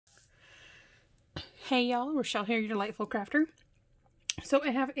Hey y'all, Rochelle here, your delightful crafter. So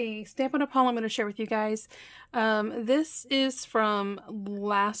I have a Stampin' haul I'm going to share with you guys. This is from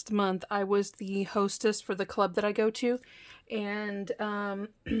last month. I was the hostess for the club that I go to, and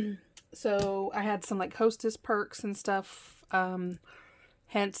so I had some like hostess perks and stuff.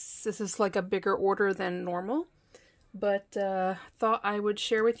 Hence, this is like a bigger order than normal. But thought I would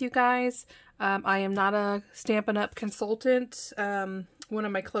share with you guys. I am not a Stampin' Up! Consultant. One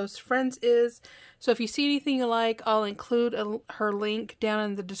of my close friends is. So if you see anything you like, I'll include her link down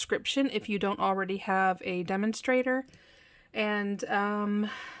in the description if you don't already have a demonstrator. And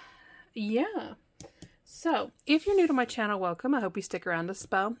yeah. So if you're new to my channel, welcome. I hope you stick around a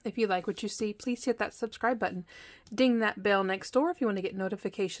spell. If you like what you see, please hit that subscribe button. Ding that bell next door if you want to get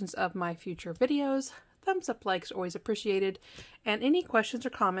notifications of my future videos. Thumbs up, likes, always appreciated. And any questions or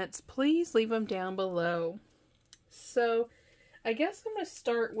comments, please leave them down below. So I guess I'm going to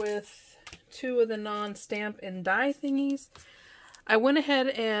start with two of the non-stamp and die thingies. I went ahead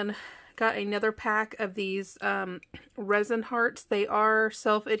and got another pack of these resin hearts. They are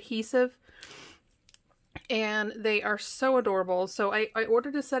self-adhesive and they are so adorable. So I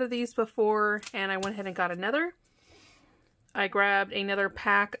ordered a set of these before and I went ahead and got another. I grabbed another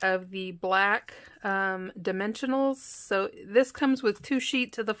pack of the black dimensionals. So this comes with 2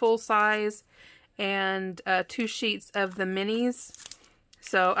 sheets of the full size and 2 sheets of the minis.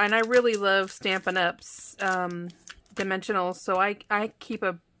 So, and I really love Stampin' Up's dimensionals, so I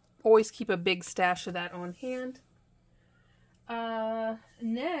always keep a big stash of that on hand.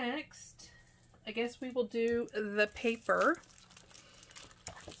 Next, I guess we will do the paper.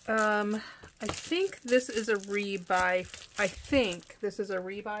 I think this is a rebuy. I think this is a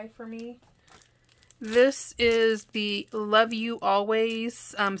rebuy for me. This is the Love You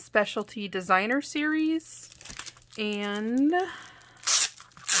Always Specialty Designer Series. And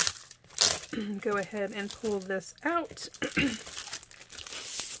go ahead and pull this out.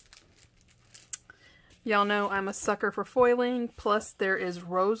 Y'all know I'm a sucker for foiling. Plus there is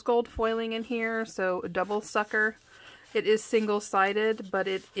rose gold foiling in here. So a double sucker. It is single-sided, but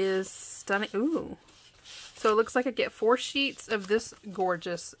it is stunning. Ooh. So it looks like I get 4 sheets of this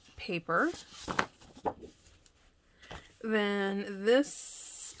gorgeous paper. Then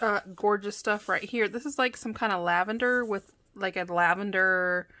this gorgeous stuff right here. This is like some kind of lavender with like a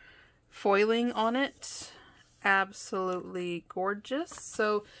lavender foiling on it. Absolutely gorgeous.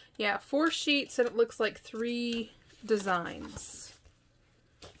 So yeah, 4 sheets and it looks like 3 designs.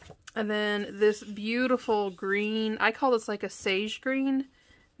 And then this beautiful green, I call this like a sage green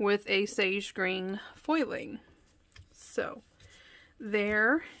with a sage green foiling. So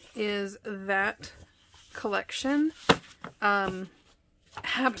there is that collection.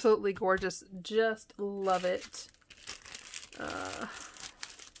 Absolutely gorgeous. Just love it.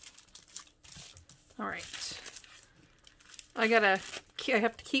 Alright. I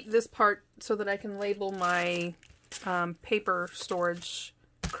have to keep this part so that I can label my paper storage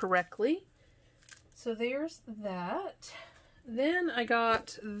correctly. So there's that. Then I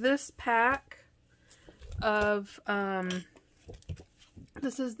got this pack of,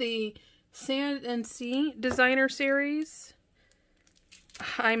 this is the Sand and Sea Designer Series.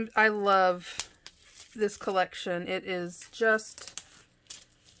 I love this collection. It is just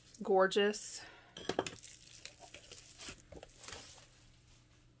gorgeous.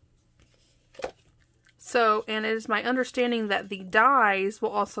 So, and it is my understanding that the dies will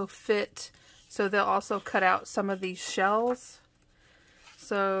also fit, so they'll also cut out some of these shells.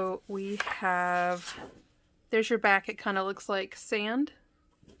 So we have, there's your back, it kind of looks like sand.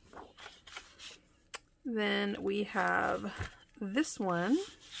 Then we have this one.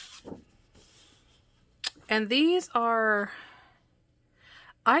 And these are,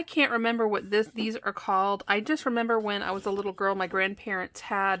 I can't remember what these are called. I just remember when I was a little girl, my grandparents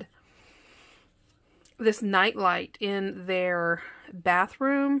had this nightlight in their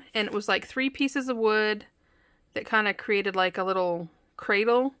bathroom, and it was like 3 pieces of wood that kind of created like a little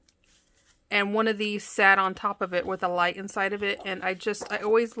cradle, and one of these sat on top of it with a light inside of it, and I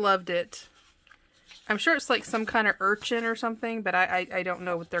always loved it. I'm sure it's like some kind of urchin or something, but I don't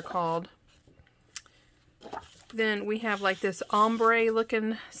know what they're called. Then we have like this ombre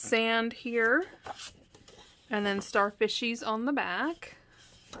looking sand here, and then starfishies on the back.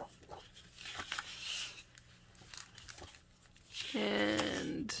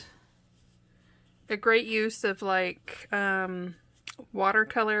 And a great use of like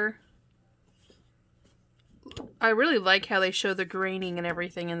watercolor. I really like how they show the graining and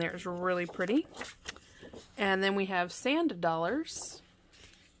everything in there. It's really pretty. And then we have sand dollars.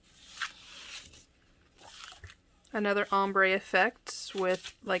 Another ombre effect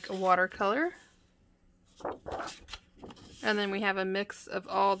with like a watercolor. And then we have a mix of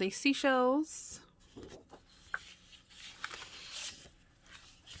all the seashells.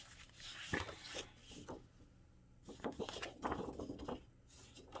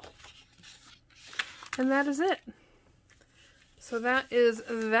 And that is it. So that is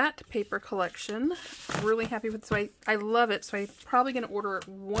that paper collection. Really happy with this. I love it. So I'm probably going to order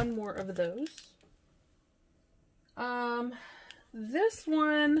one more of those. This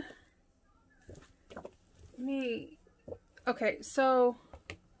one, okay, so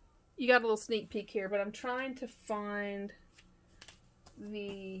you got a little sneak peek here, but I'm trying to find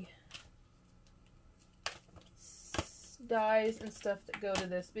the dies and stuff that go to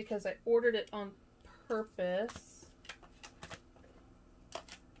this because I ordered it on purpose.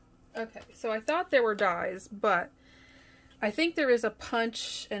 Okay, so I thought there were dies, but I think there is a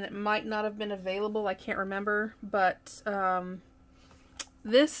punch and it might not have been available. I can't remember, but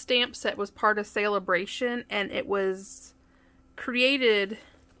this stamp set was part of Celebration and it was created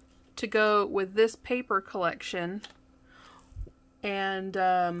to go with this paper collection. And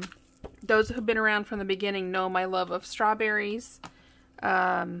those who have been around from the beginning know my love of strawberries.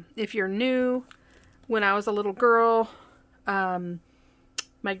 If you're new, when I was a little girl,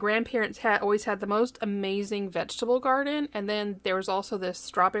 my grandparents always had the most amazing vegetable garden, and then there was also this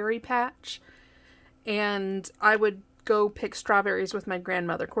strawberry patch, and I would go pick strawberries with my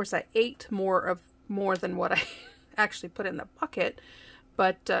grandmother. Of course, I ate more than what I actually put in the bucket,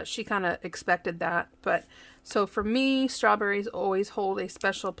 but she kind of expected that. But so for me, strawberries always hold a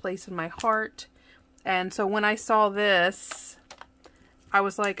special place in my heart, and so when I saw this, I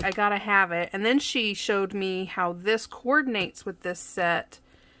was like, I gotta have it. And then she showed me how this coordinates with this set.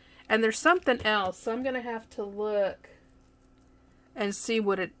 And there's something else, so I'm gonna have to look and see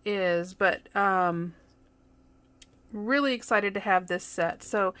what it is. But really excited to have this set.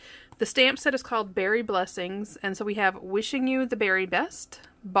 So the stamp set is called Berry Blessings, and so we have Wishing You the Berry Best,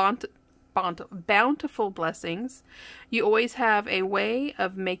 Bountiful Blessings, You Always Have a Way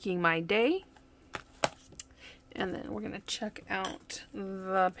of Making My Day. And then we're going to check out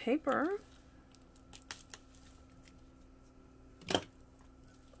the paper.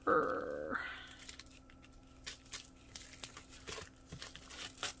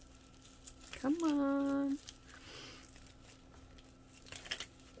 Come on.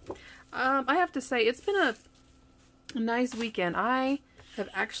 I have to say, it's been a nice weekend. I have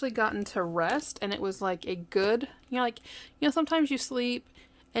actually gotten to rest, and it was like a good, sometimes you sleep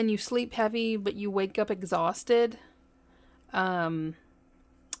and you sleep heavy, but you wake up exhausted. The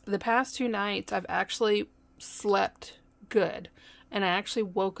past 2 nights, I've actually slept good. And I actually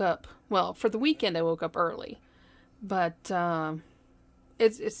woke up, well, for the weekend, I woke up early. But,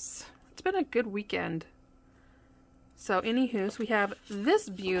 it's been a good weekend. So, anywho, we have this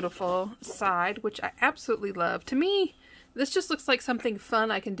beautiful side, which I absolutely love. To me, this just looks like something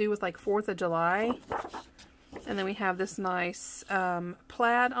fun I can do with, like, 4th of July. And then we have this nice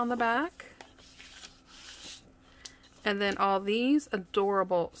plaid on the back. And then all these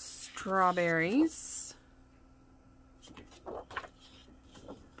adorable strawberries.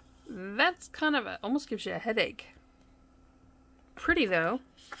 That's kind of almost gives you a headache. Pretty though.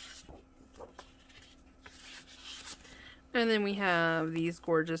 And then we have these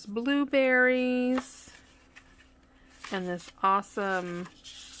gorgeous blueberries. And this awesome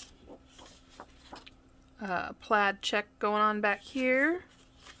plaid check going on back here.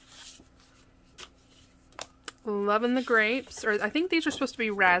 Loving the grapes. Or I think these are supposed to be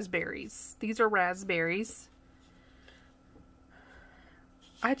raspberries. These are raspberries.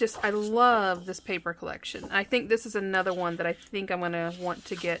 I love this paper collection. I think this is another one that I think I'm going to want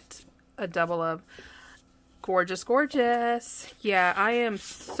to get a double of. Gorgeous, gorgeous. Yeah, I am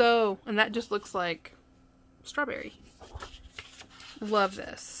so... And that just looks like strawberry. Love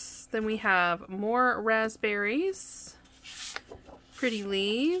this. Then we have more raspberries. Pretty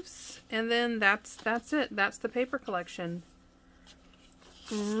leaves. And then that's it. That's the paper collection.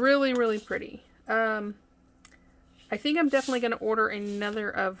 Really, really pretty. I think I'm definitely going to order another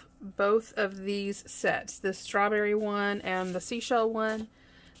of both of these sets. This strawberry one and the seashell one.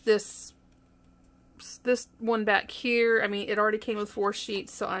 This one back here, I mean, it already came with 4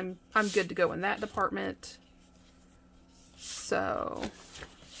 sheets, so I'm good to go in that department. So,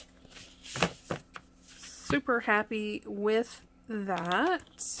 super happy with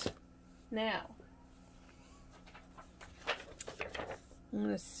that. Now,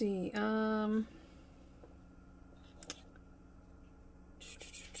 let's see.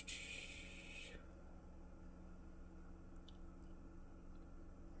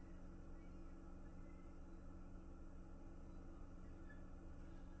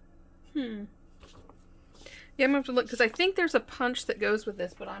 Yeah, I'm going to have to look because I think there's a punch that goes with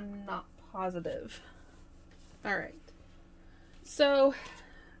this, but I'm not positive. Alright. So,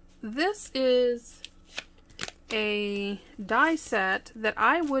 this is a die set that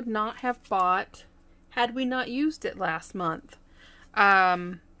I would not have bought had we not used it last month.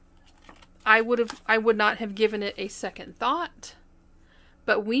 I would not have given it a second thought,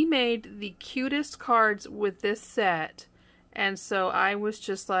 but we made the cutest cards with this set, and so I was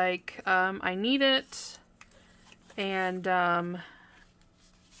just like, I need it, and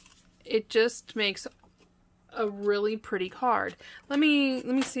it just makes a really pretty card. Let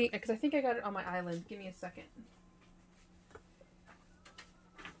me see, because I think I got it on my island. Give me a second.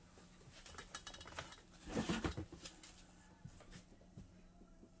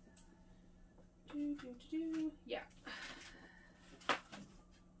 Yeah.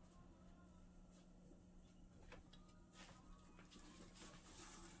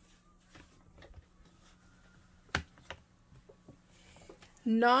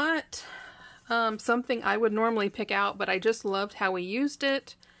 Not something I would normally pick out, but I just loved how we used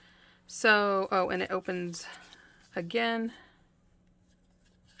it. So, oh, and it opens again.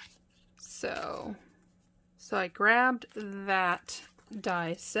 So I grabbed that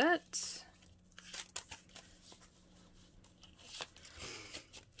die set.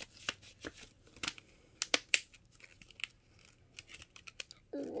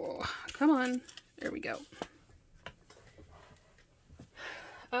 Oh, come on. There we go.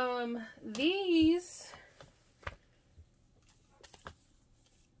 These,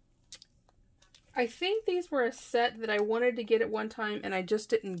 I think these were a set that I wanted to get at one time and I just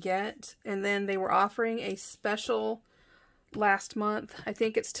didn't get, and then they were offering a special last month. I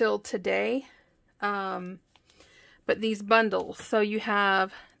think it's till today. But these bundles, so you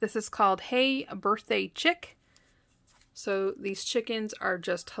have, this is called Hey Birthday Chick. So these chickens are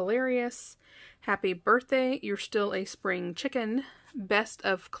just hilarious. Happy birthday, you're still a spring chicken. Best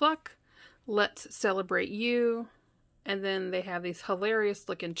of cluck, let's celebrate you. And then they have these hilarious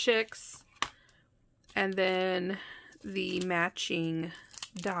looking chicks. And then the matching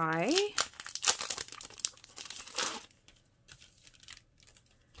die.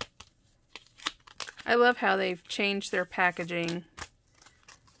 I love how they've changed their packaging.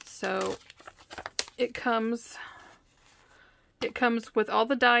 So it comes with all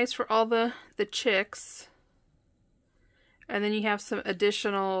the dies for all the chicks. And then you have some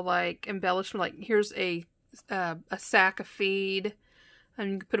additional like embellishment, like here's a sack of feed,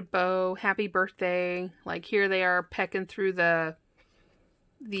 and you can put a bow, happy birthday, like here they are pecking through the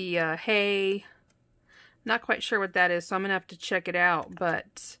hay. Not quite sure what that is, so I'm gonna have to check it out,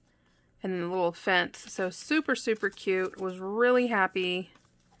 but, and then the little fence. So super, super cute. Was really happy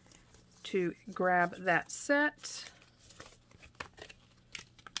to grab that set.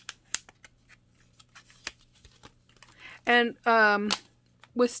 And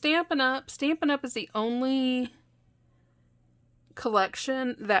with Stampin' Up! Stampin' Up! Is the only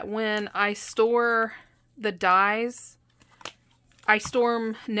collection that when I store the dies, I store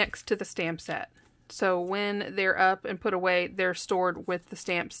them next to the stamp set. So when they're up and put away, they're stored with the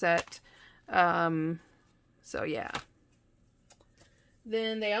stamp set. So yeah.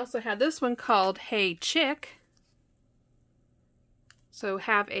 Then they also had this one called Hey Chick. So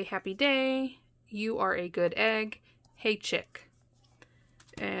have a happy day. You are a good egg. Hey Chick.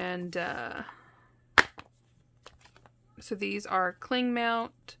 And so these are cling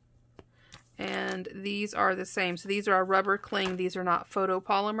mount, and these are the same. So these are a rubber cling. These are not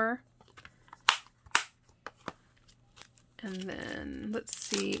photopolymer. And then let's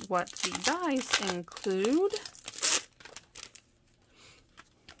see what the dies include.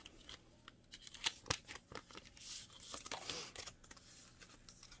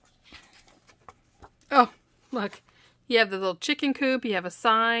 Oh, look. You have the little chicken coop, you have a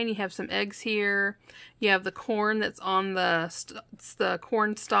sign, you have some eggs here, you have the corn that's on the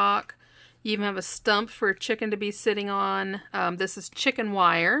corn stalk, you even have a stump for a chicken to be sitting on. This is chicken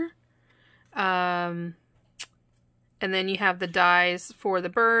wire. And then you have the dies for the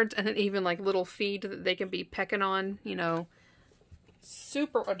birds, and then even like little feed that they can be pecking on, you know.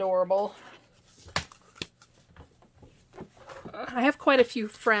 Super adorable. I have quite a few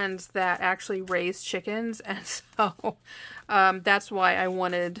friends that actually raise chickens, and so that's why I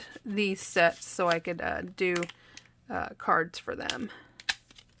wanted these sets, so I could do cards for them.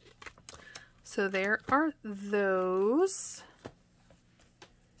 So there are those.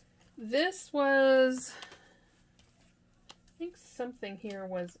 This was, I think something here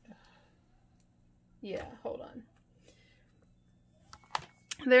was, yeah, hold on.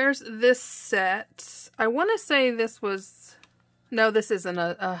 There's this set. I want to say this was, no, this isn't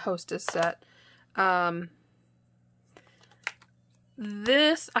a Hostess set.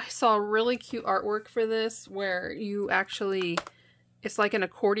 This, I saw really cute artwork for this where you actually, it's like an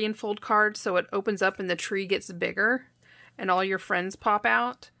accordion fold card, so it opens up and the tree gets bigger and all your friends pop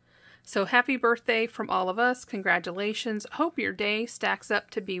out. So happy birthday from all of us. Congratulations. Hope your day stacks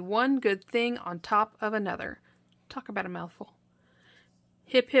up to be one good thing on top of another. Talk about a mouthful.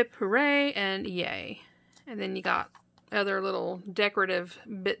 Hip hip hooray and yay. And then you got other little decorative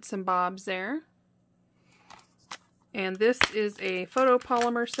bits and bobs there. And this is a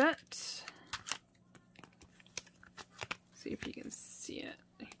photopolymer set. See if you can see it.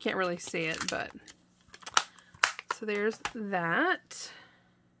 You can't really see it, but so there's that.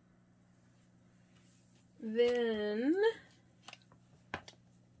 Then,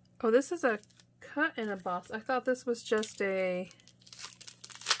 oh, this is a cut and emboss. I thought this was just a,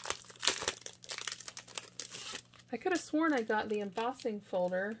 I could have sworn I got the embossing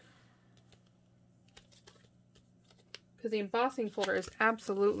folder. Because the embossing folder is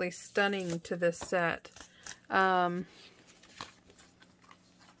absolutely stunning to this set.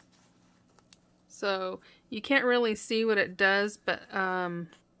 So you can't really see what it does, but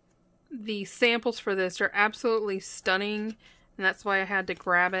the samples for this are absolutely stunning, and that's why I had to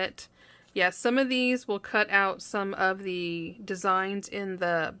grab it. Yeah, some of these will cut out some of the designs in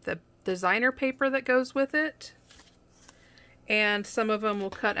the designer paper that goes with it, and some of them will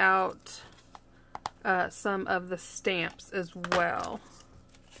cut out some of the stamps as well.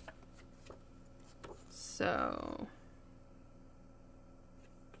 So,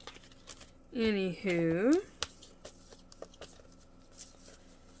 anywho,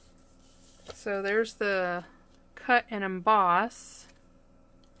 so there's the cut and emboss,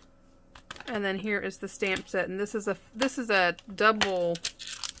 and then here is the stamp set, and this is a double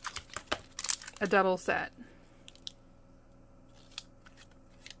set.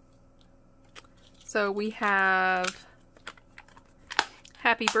 So we have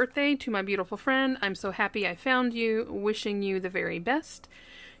happy birthday to my beautiful friend. I'm so happy I found you. Wishing you the very best.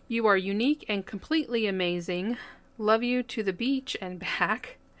 You are unique and completely amazing. Love you to the beach and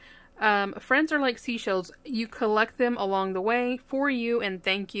back. Friends are like seashells. You collect them along the way. For you and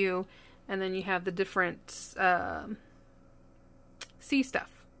thank you. And then you have the different sea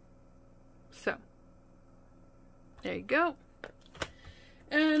stuff. So, there you go.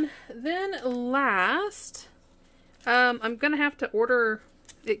 And then last, I'm going to have to order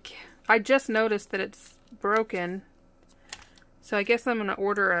it. I just noticed that it's broken. So I guess I'm going to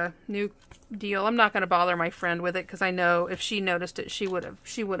order a new deal. I'm not going to bother my friend with it because I know if she noticed it, she would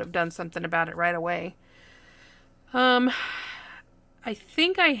have done something about it right away. I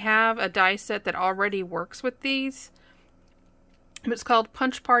think I have a die set that already works with these. It's called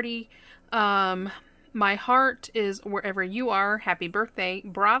Punch Party. My heart is wherever you are. Happy birthday.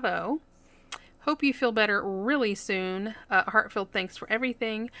 Bravo. Hope you feel better really soon. Heartfelt thanks for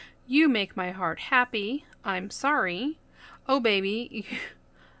everything. You make my heart happy. I'm sorry. Oh baby.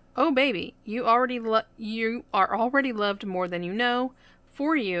 Oh baby. You are already loved more than you know.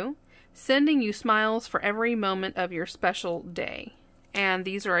 For you. Sending you smiles for every moment of your special day. And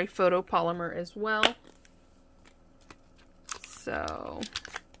these are a photopolymer as well. So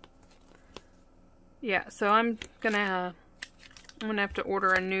yeah, so I'm gonna have to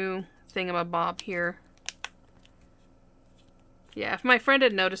order a new thingamabob here. Yeah, if my friend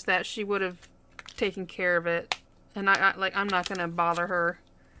had noticed that, she would have taken care of it, and I'm not gonna bother her.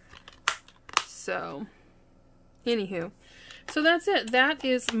 So, anywho, so that's it. That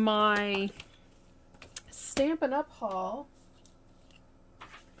is my Stampin' Up haul.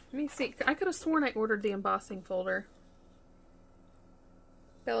 Let me see. I could have sworn I ordered the embossing folder.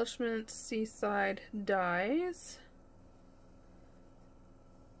 Embellishments, Seaside Dies.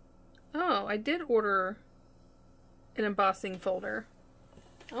 Oh, I did order an embossing folder.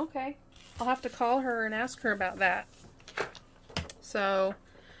 Okay. I'll have to call her and ask her about that. So,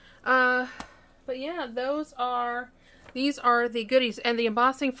 but yeah, these are the goodies. And the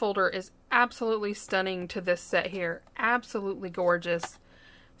embossing folder is absolutely stunning to this set here. Absolutely gorgeous.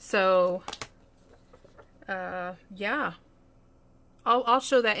 So, yeah. I'll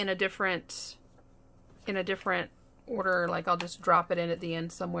show that in a different order. Like, I'll just drop it in at the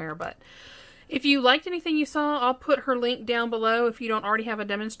end somewhere. But if you liked anything you saw, I'll put her link down below. If you don't already have a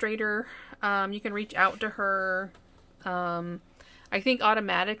demonstrator, you can reach out to her. I think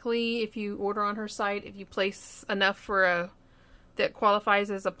automatically, if you order on her site, if you place enough for that qualifies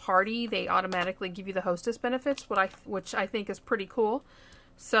as a party, they automatically give you the hostess benefits, which I think is pretty cool.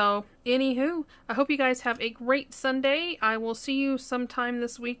 So, anywho, I hope you guys have a great Sunday. I will see you sometime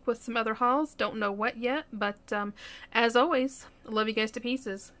this week with some other hauls. Don't know what yet, but as always, love you guys to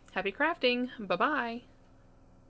pieces. Happy crafting. Bye-bye.